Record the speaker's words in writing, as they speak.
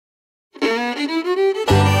I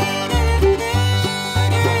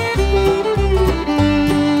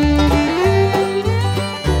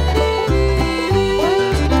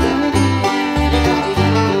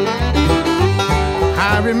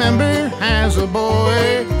remember as a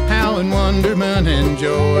boy how in wonderment and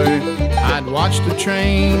joy I'd watch the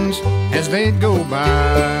trains as they'd go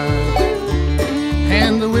by,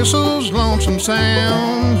 and the whistle's lonesome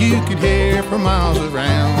sound you could hear for miles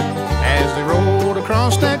around as they rolled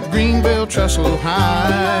across that Greenville Trestle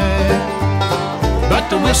high. But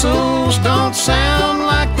the whistles don't sound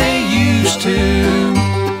like they used to.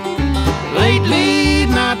 Lately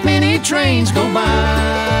not many trains go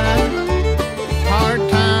by. Hard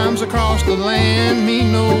times across the land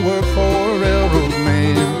mean no work for a railroad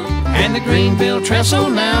man, and the Greenville Trestle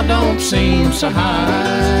now don't seem so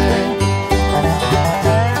high.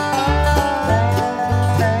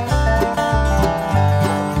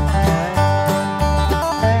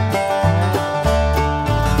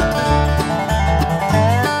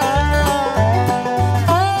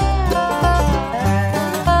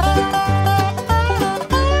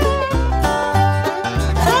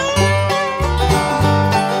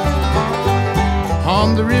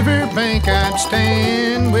 On the river bank I'd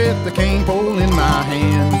stand with the cane pole in my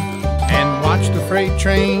hand and watch the freight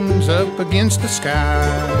trains up against the sky,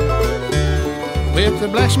 with the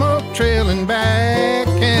black smoke trailing back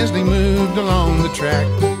as they moved along the track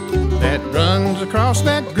that runs across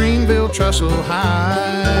that Greenville Trestle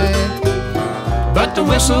high. But the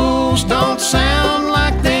whistles don't sound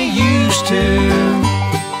like they used to.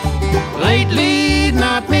 Lately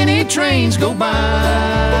not many trains go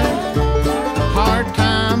by. Hard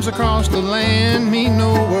times across the land mean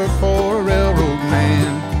no work for a railroad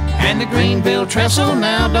man, and the Greenville Trestle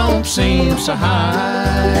now don't seem so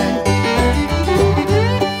high.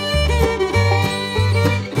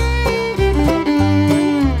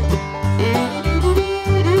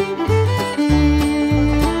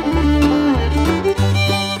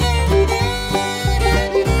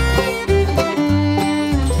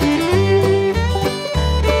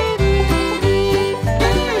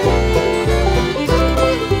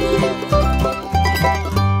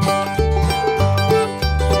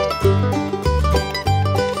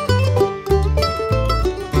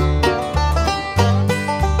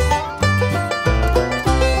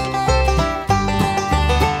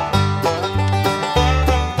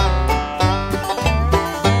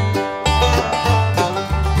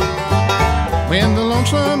 When the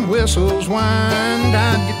lonesome whistles wind,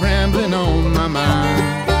 I'd get rambling on my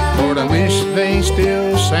mind. Lord, I wish they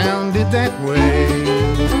still sounded that way.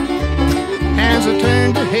 As I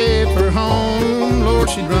turned to head for home, Lord,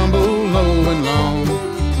 she'd rumble low and long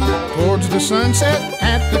towards the sunset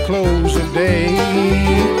at the close of day.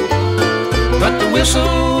 But the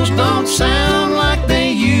whistles don't sound like they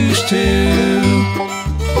used to.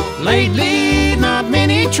 Lately, not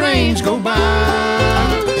many trains go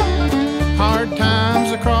by. Hard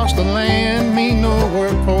times across the land mean no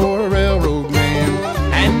work for a railroad man,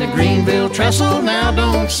 and the Greenville Trestle now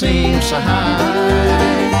don't seem so high.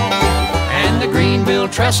 And the Greenville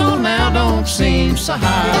Trestle now don't seem so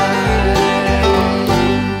high.